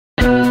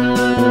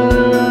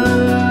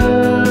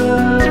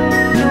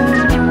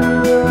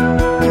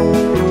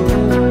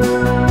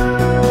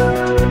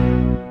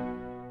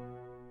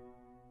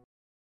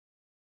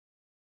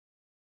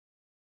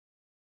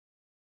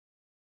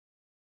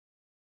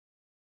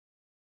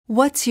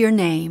What's your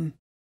name?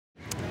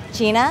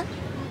 Gina?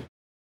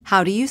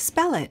 How do you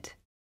spell it?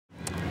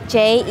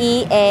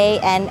 Jeanna.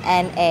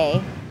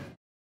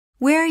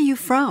 Where are you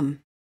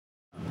from?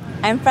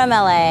 I'm from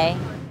LA.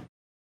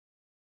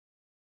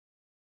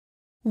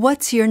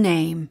 What's your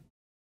name?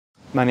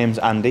 My name's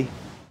Andy.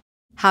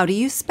 How do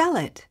you spell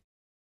it?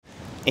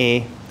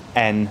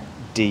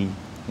 Andy.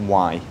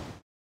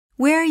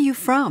 Where are you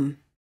from?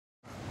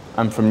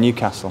 I'm from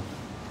Newcastle.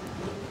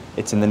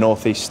 It's in the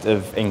northeast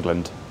of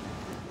England.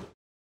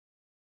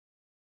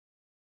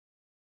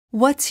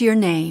 What's your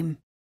name?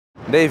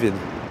 David.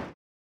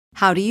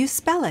 How do you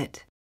spell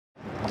it?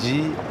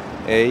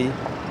 Gavig.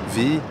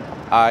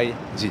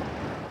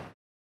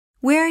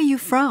 Where are you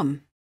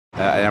from?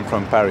 I am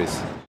from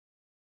Paris.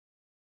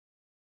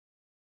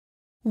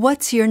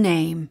 What's your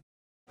name?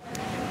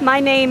 My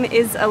name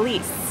is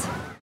Elise.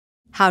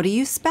 How do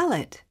you spell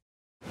it?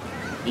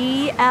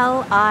 Elise.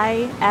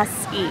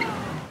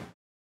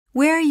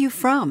 Where are you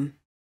from?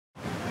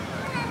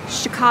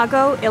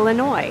 Chicago,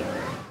 Illinois.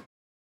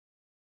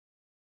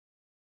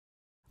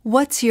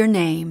 What's your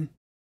name?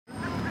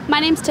 My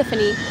name's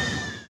Tiffany.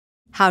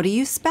 How do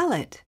you spell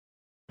it?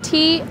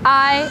 Tiffany.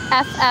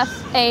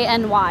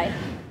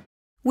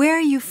 Where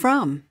are you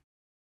from?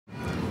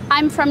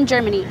 I'm from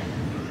Germany.